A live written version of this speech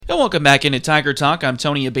And welcome back into Tiger Talk. I'm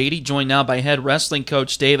Tony Abatey, joined now by head wrestling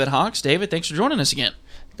coach David Hawks. David, thanks for joining us again.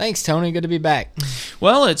 Thanks, Tony. Good to be back.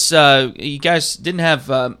 Well, it's you guys didn't have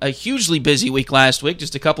a hugely busy week last week,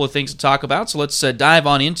 just a couple of things to talk about, so let's dive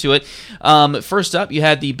on into it. First up, you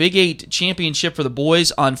had the Big 8 Championship for the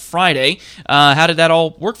boys on Friday. How did that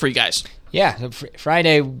all work for you guys? Yeah,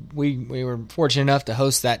 Friday we were fortunate enough to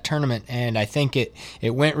host that tournament, and I think it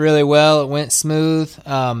went really well. It went smooth.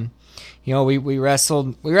 We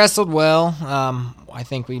wrestled well. I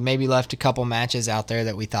think we maybe left a couple matches out there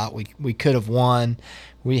that we thought we could have won.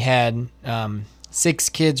 We had 6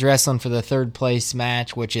 kids wrestling for the third place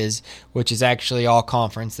match, which is actually all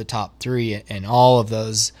conference, the top 3, and all of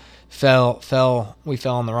those we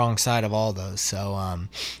fell on the wrong side of all those. So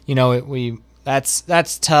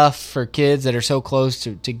that's tough for kids that are so close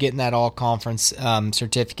to getting that all conference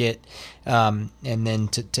certificate, and then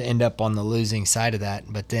to end up on the losing side of that.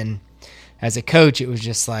 But then, as a coach, it was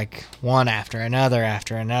just like one after another.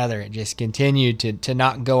 It just continued to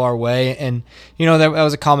not go our way. And, that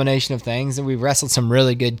was a combination of things. And we wrestled some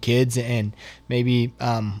really good kids, and maybe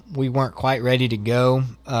we weren't quite ready to go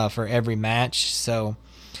for every match. So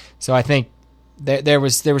I think there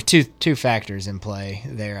was two factors in play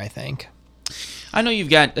there, I think. I know you've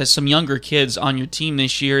got some younger kids on your team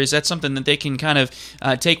this year. Is that something that they can kind of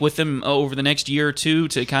take with them over the next year or two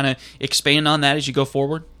to kind of expand on that as you go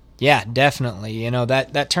forward? Yeah, definitely.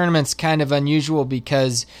 That tournament's kind of unusual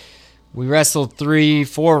because we wrestled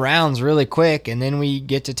 3-4 rounds really quick, and then we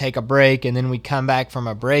get to take a break, and then we come back from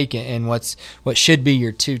a break, and what should be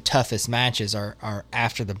your 2 toughest matches are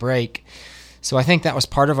after the break. So I think that was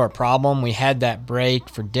part of our problem. We had that break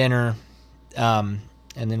for dinner, and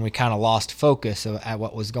then we kind of lost focus at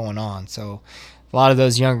what was going on. So a lot of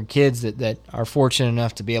those younger kids that are fortunate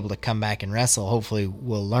enough to be able to come back and wrestle hopefully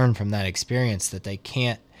will learn from that experience that they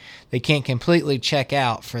can't completely check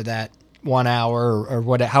out for that 1 hour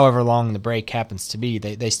or however long the break happens to be.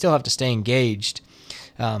 They still have to stay engaged,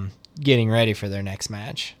 getting ready for their next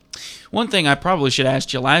match. One thing I probably should have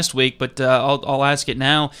asked you last week, but I'll ask it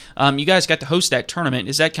now. You guys got to host that tournament.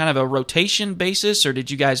 Is that kind of a rotation basis, or did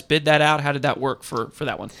you guys bid that out? How did that work for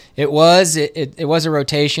that one? It was a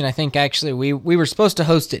rotation. I think actually we were supposed to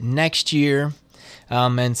host it next year.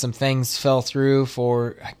 And some things fell through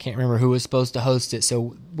I can't remember who was supposed to host it,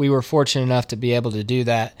 so we were fortunate enough to be able to do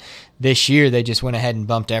that this year. They just went ahead and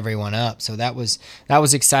bumped everyone up, so that was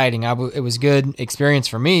exciting. It was good experience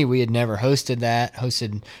for me. We had never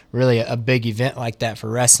hosted really a big event like that for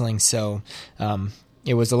wrestling, so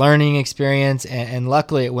it was a learning experience, and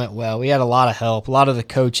luckily it went well. We had a lot of help. A lot of the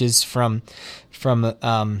coaches from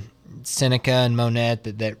Seneca and Monette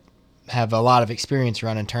that have a lot of experience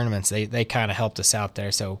running tournaments. They kind of helped us out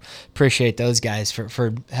there, so appreciate those guys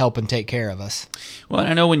for helping take care of us. Well,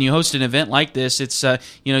 I know when you host an event like this, it's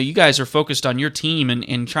you guys are focused on your team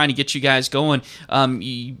and trying to get you guys going.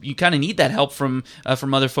 You kind of need that help from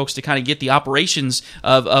other folks to kind of get the operations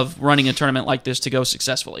of running a tournament like this to go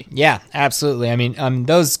successfully. Yeah, absolutely. I mean,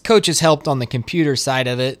 those coaches helped on the computer side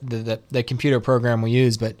of it, the computer program we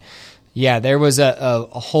use, but yeah, there was a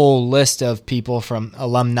whole list of people from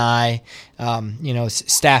alumni,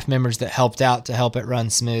 staff members that helped out to help it run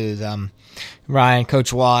smooth. Ryan,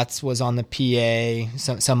 Coach Watts was on the PA.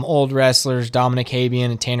 Some old wrestlers, Dominic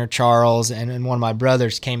Habian and Tanner Charles, and one of my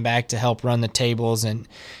brothers came back to help run the tables, and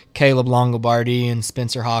Caleb Longobardi and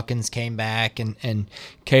Spencer Hawkins came back, and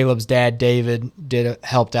Caleb's dad, David,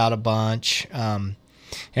 helped out a bunch. And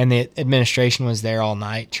the administration was there all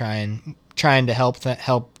night trying to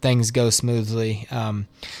help things go smoothly.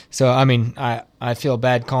 So, I mean, I feel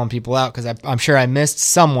bad calling people out because I'm sure I missed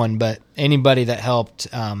someone, but anybody that helped,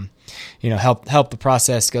 help the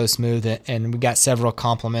process go smooth. And we got several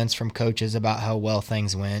compliments from coaches about how well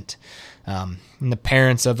things went. And the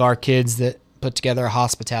parents of our kids that put together a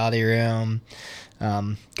hospitality room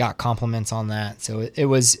got compliments on that. So it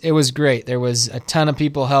was great. There was a ton of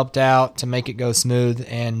people helped out to make it go smooth,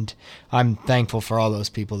 and I'm thankful for all those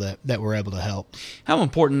people that were able to help. How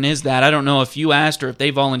important is that? I don't know if you asked or if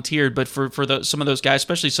they volunteered, but for some of those guys,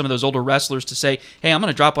 especially some of those older wrestlers, to say, hey, I'm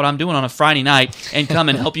going to drop what I'm doing on a Friday night and come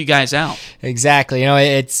and help you guys out. Exactly.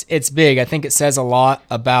 It's big. I think it says a lot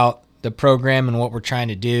about the program and what we're trying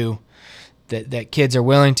to do. That kids are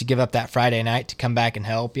willing to give up that Friday night to come back and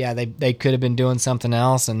help. Yeah, they could have been doing something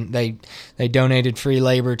else, and they donated free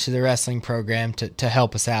labor to the wrestling program to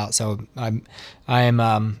help us out. So I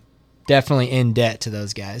am definitely in debt to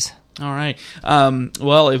those guys. All right.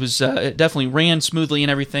 Well, it was it definitely ran smoothly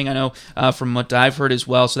and everything, I know, from what I've heard as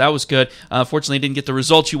well, so that was good. Fortunately, didn't get the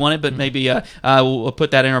results you wanted, but maybe we'll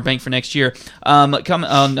put that in our bank for next year. Come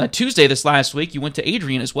on Tuesday this last week, you went to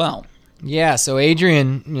Adrian as well. Yeah, so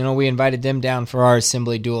Adrian, we invited them down for our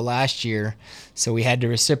assembly duel last year, so we had to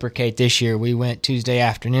reciprocate this year. We went Tuesday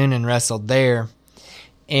afternoon and wrestled there,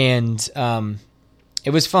 and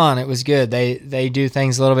it was fun. It was good. They do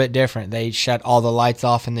things a little bit different. They shut all the lights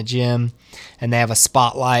off in the gym, and they have a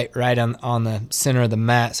spotlight right on the center of the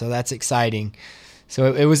mat, so that's exciting.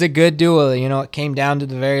 So it was a good duel. It came down to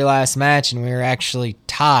the very last match, and we were actually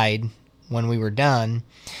tied when we were done.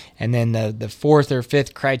 And then the fourth or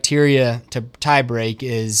fifth criteria to tie break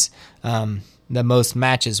is the most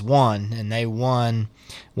matches won, and they won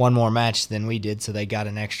one more match than we did, so they got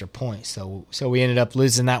an extra point. So we ended up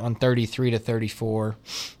losing that one 33-34,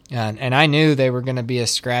 and I knew they were going to be a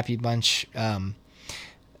scrappy bunch,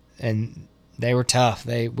 and they were tough.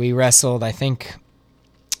 We wrestled. I think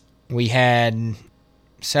we had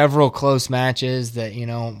several close matches that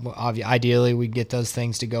ideally we'd get those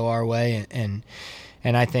things to go our way,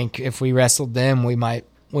 and I think if we wrestled them, we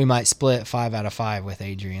might split 5 out of 5 with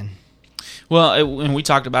Adrian. Well, and we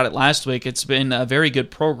talked about it last week. It's been a very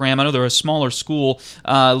good program. I know they're a smaller school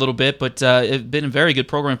a little bit, but it's been a very good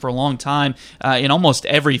program for a long time in almost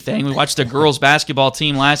everything. We watched the girls' basketball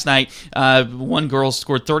team last night. One girl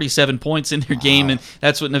scored 37 points in their game, and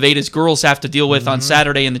that's what Nevada's girls have to deal with on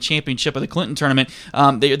Saturday in the championship of the Clinton tournament.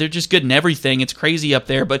 They're just good in everything. It's crazy up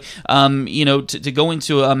there, but to go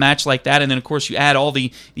into a match like that, and then of course you add all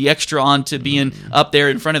the extra on to being up there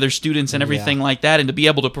in front of their students and everything like that, and to be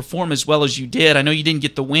able to perform as well as you did. I know you didn't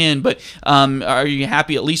get the win, but are you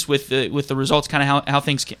happy at least with the results, kind of how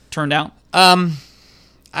things turned out? I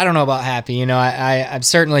don't know about happy. I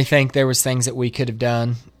certainly think there was things that we could have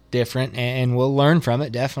done different, and we'll learn from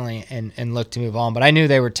it definitely and look to move on. But I knew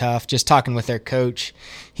they were tough. Just talking with their coach,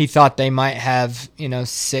 he thought they might have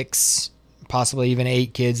 6, possibly even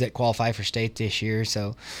 8 kids that qualify for state this year.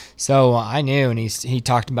 So I knew, and he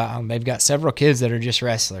talked about how they've got several kids that are just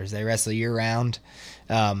wrestlers. They wrestle year round.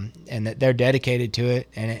 And that they're dedicated to it,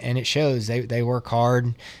 and it shows. They work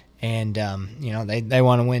hard, and they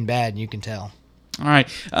want to win bad. You can tell. All right,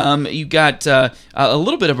 you got a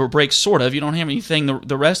little bit of a break, sort of. You don't have anything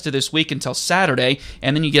the rest of this week until Saturday,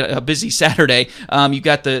 and then you get a busy Saturday. You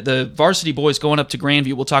got the varsity boys going up to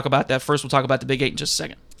Grandview. We'll talk about that first. We'll talk about the Big 8 in just a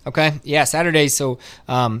second. Okay, yeah, Saturday. So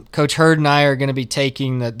Coach Hurd and I are going to be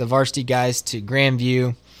taking the varsity guys to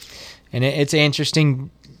Grandview, and it's an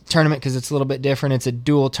interesting tournament because it's a little bit different. It's a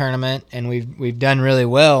dual tournament, and we've done really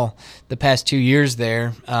well the past 2 years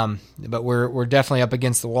there. But we're definitely up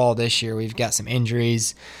against the wall this year. We've got some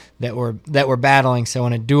injuries that we're battling. So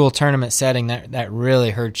in a dual tournament setting, that really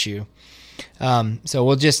hurts you. So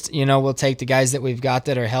we'll just we'll take the guys that we've got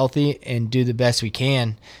that are healthy and do the best we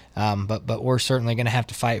can. But we're certainly going to have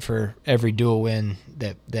to fight for every dual win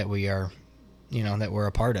that we are. That we're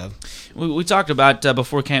a part of. We talked about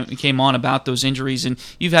before we came on about those injuries, and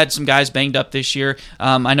you've had some guys banged up this year.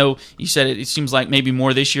 I know you said it seems like maybe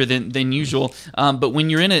more this year than usual, but when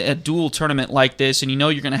you're in a dual tournament like this, and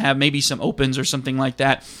you're going to have maybe some opens or something like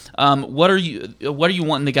that, what are you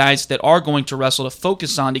wanting the guys that are going to wrestle to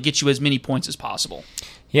focus on to get you as many points as possible?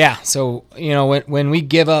 Yeah, so when we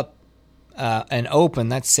give up an open,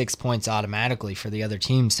 that's 6 points automatically for the other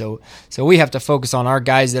team. So we have to focus on our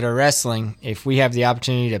guys that are wrestling. If we have the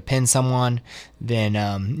opportunity to pin someone, then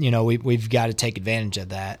we've got to take advantage of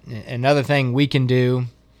that. Another thing we can do,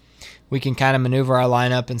 we can kind of maneuver our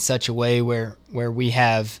lineup in such a way where we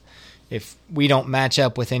have, if we don't match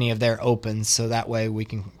up with any of their opens, so that way we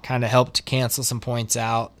can kind of help to cancel some points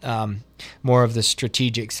out, more of the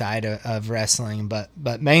strategic side of wrestling.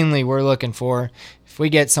 But mainly we're looking for, if we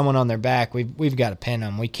get someone on their back, we've got to pin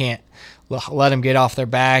them. We can't let them get off their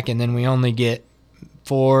back, and then we only get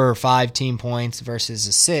 4 or 5 team points versus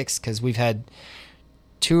a 6, because we've had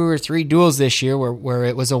 2 or 3 duels this year where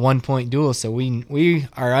it was a 1-point duel. So we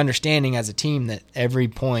are understanding as a team that every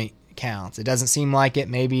point counts. It doesn't seem like it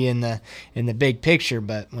maybe in the big picture,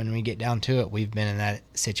 but when we get down to it, we've been in that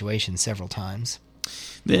situation several times.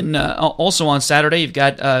 Then also on Saturday, you've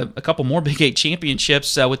got a couple more Big 8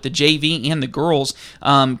 championships with the JV and the girls.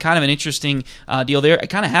 Kind of an interesting deal there.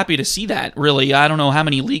 Kind of happy to see that, really. I don't know how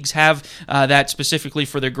many leagues have that specifically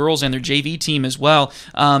for their girls and their JV team as well.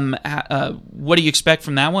 What do you expect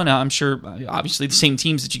from that one? I'm sure, obviously, the same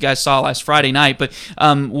teams that you guys saw last Friday night, but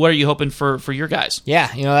what are you hoping for your guys?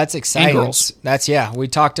 Yeah, that's exciting. And girls. We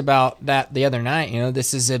talked about that the other night.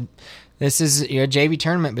 This is a JV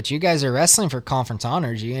tournament, but you guys are wrestling for conference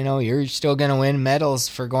honors. You're still going to win medals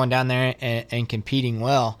for going down there and competing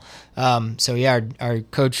well. So yeah, our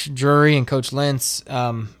Coach Drury and Coach Lentz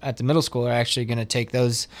at the middle school are actually going to take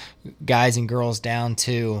those guys and girls down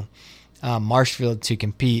to Marshfield to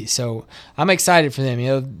compete. So I'm excited for them.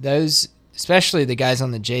 especially the guys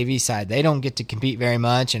on the JV side, they don't get to compete very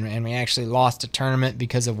much, and we actually lost a tournament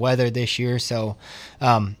because of weather this year. So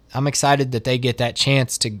I'm excited that they get that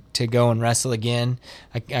chance to go and wrestle again.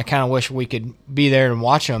 I kind of wish we could be there and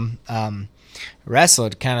watch them wrestle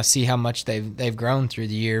to kind of see how much they've grown through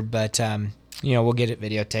the year. But we'll get it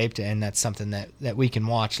videotaped, and that's something that we can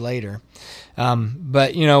watch later.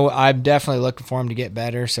 But I'm definitely looking for them to get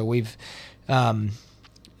better. So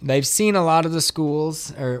they've seen a lot of the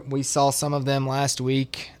schools, or we saw some of them last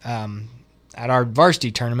week at our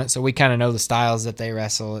varsity tournament, so we kind of know the styles that they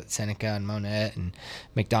wrestle at Seneca and Monette and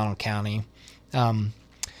McDonald County.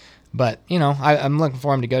 But I'm looking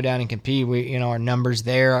for them to go down and compete. We, our numbers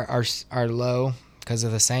there are low because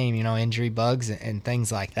of the same, injury bugs and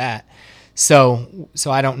things like that. So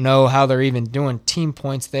I don't know how they're even doing team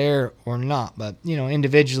points there or not. But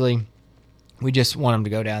individually, we just want them to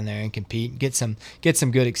go down there and compete, get some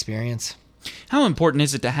good experience. How important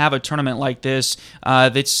is it to have a tournament like this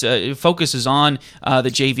that focuses on the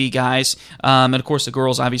JV guys, and of course the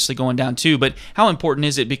girls obviously going down too? But how important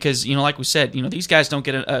is it because like we said, these guys don't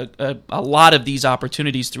get a lot of these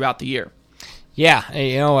opportunities throughout the year. Yeah,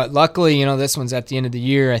 luckily this one's at the end of the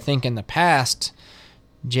year. I think in the past,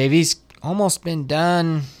 JV's almost been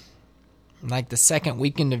done like the second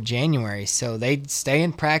weekend of January, so they'd stay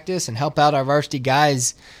in practice and help out our varsity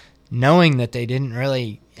guys, knowing that they didn't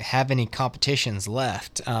really have any competitions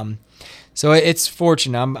left. So it's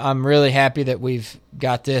fortunate. I'm really happy that we've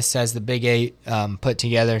got this as the Big 8 put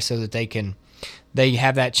together so that they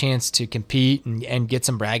have that chance to compete and get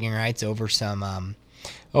some bragging rights over some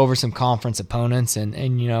conference opponents, and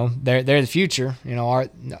they're the future.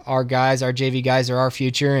 Our guys, our JV guys are our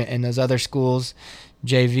future, and those other schools,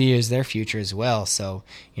 JV is their future as well. So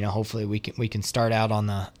hopefully we can start out on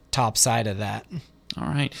the top side of that. All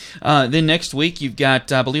right. Then next week you've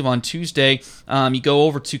got, I believe on Tuesday, you go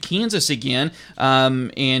over to Kansas again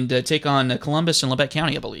and take on Columbus and Labette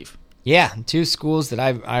County, I believe. Yeah, two schools that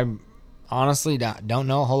I honestly don't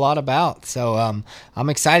know a whole lot about. So I'm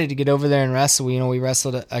excited to get over there and wrestle. We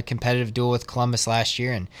wrestled a competitive duel with Columbus last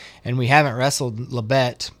year, and we haven't wrestled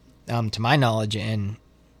Labette, to my knowledge, in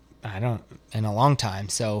a long time.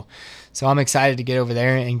 So I'm excited to get over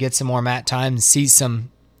there and get some more mat time and see some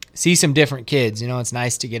different kids. It's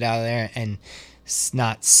nice to get out of there and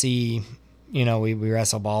not see, we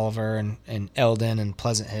wrestle Bolivar and Eldon and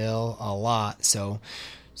Pleasant Hill a lot. So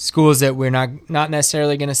schools that we're not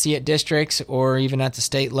necessarily going to see at districts or even at the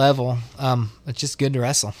state level, it's just good to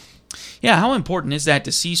wrestle. Yeah, how important is that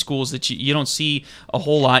to see schools that you don't see a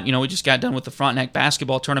whole lot? We just got done with the Frontenac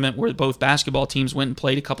basketball tournament where both basketball teams went and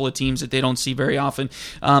played a couple of teams that they don't see very often.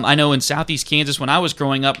 I know in Southeast Kansas when I was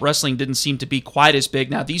growing up, wrestling didn't seem to be quite as big.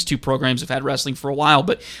 Now, these two programs have had wrestling for a while,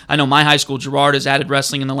 but I know my high school, Girard, has added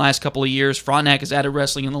wrestling in the last couple of years. Frontenac has added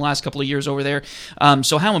wrestling in the last couple of years over there.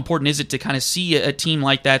 So how important is it to kind of see a team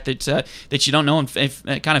like that you don't know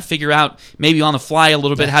and kind of figure out maybe on the fly a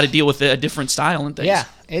little bit how to deal with a different style and things? Yeah.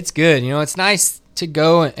 It's good. It's nice to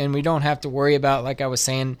go and we don't have to worry about, like I was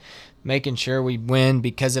saying, making sure we win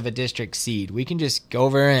because of a district seed. We can just go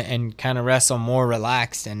over and kind of wrestle more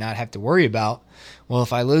relaxed and not have to worry about, well,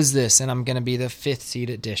 if I lose this, then I'm going to be the 5th seed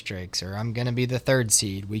at districts or I'm going to be the 3rd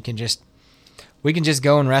seed. We can just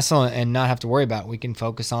go and wrestle and not have to worry about it. We can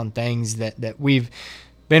focus on things that we've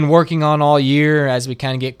been working on all year as we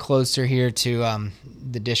kind of get closer here to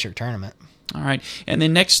the district tournament. All right. And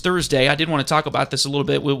then next Thursday, I did want to talk about this a little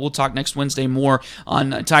bit. We'll talk next Wednesday more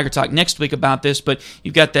on Tiger Talk next week about this, but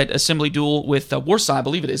you've got that assembly duel with Warsaw, I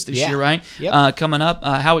believe it is this year, right? Yep. Coming up.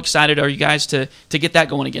 How excited are you guys to get that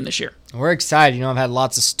going again this year? We're excited. I've had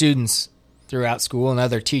lots of students throughout school and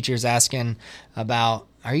other teachers asking about,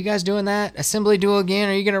 are you guys doing that assembly duel again?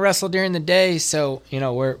 Are you going to wrestle during the day? So,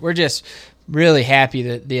 we're just really happy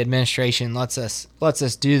that the administration lets us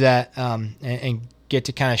do that and get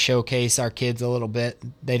to kind of showcase our kids a little bit.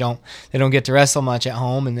 They don't get to wrestle much at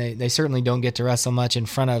home, and they certainly don't get to wrestle much in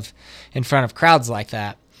front of crowds like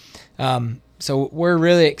that. So we're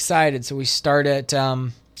really excited. So we start at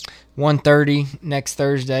 1:30 next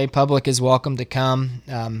Thursday. Public is welcome to come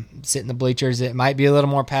sit in the bleachers. It might be a little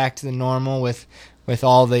more packed than normal with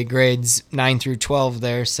all the grades 9 through 12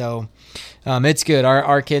 there. So it's good.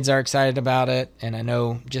 Our kids are excited about it, and I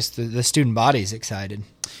know just the student body is excited.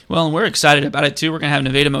 Well, and we're excited about it, too. We're going to have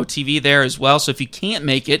Nevada Mo TV there as well, so if you can't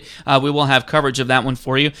make it, we will have coverage of that one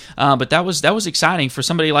for you. But that was exciting for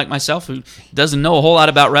somebody like myself who doesn't know a whole lot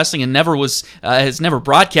about wrestling and has never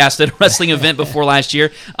broadcasted a wrestling event before last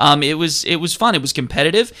year. It was fun. It was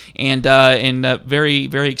competitive and very,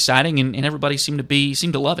 very exciting, and everybody seemed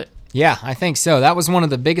to love it. Yeah, I think so. That was one of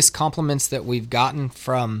the biggest compliments that we've gotten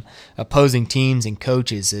from opposing teams and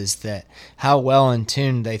coaches, is that how well in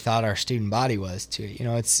tune they thought our student body was to it.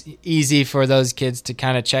 It's easy for those kids to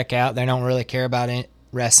kind of check out. They don't really care about it,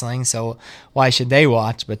 wrestling, so why should they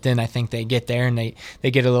watch? But then I think they get there and they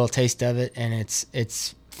get a little taste of it, and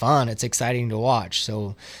it's fun. It's exciting to watch.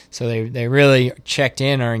 So they really checked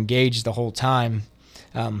in or engaged the whole time.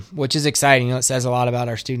 Which is exciting. It says a lot about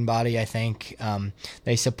our student body, I think.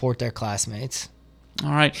 They support their classmates.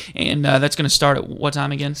 All right, and that's going to start at what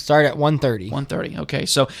time again? Start at 1:30. 1:30. Okay.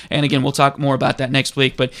 So, and again, we'll talk more about that next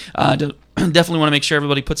week, but definitely want to make sure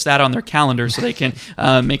everybody puts that on their calendar so they can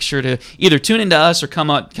make sure to either tune into us or come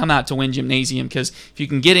out to Wynn Gymnasium, because if you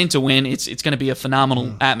can get into Wynn, it's going to be a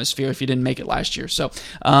phenomenal atmosphere if you didn't make it last year. So,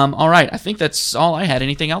 all right, I think that's all I had.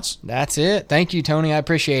 Anything else? That's it. Thank you, Tony. I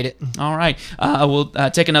appreciate it. All right. We'll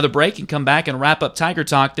take another break and come back and wrap up Tiger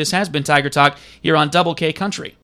Talk. This has been Tiger Talk here on Double K Country.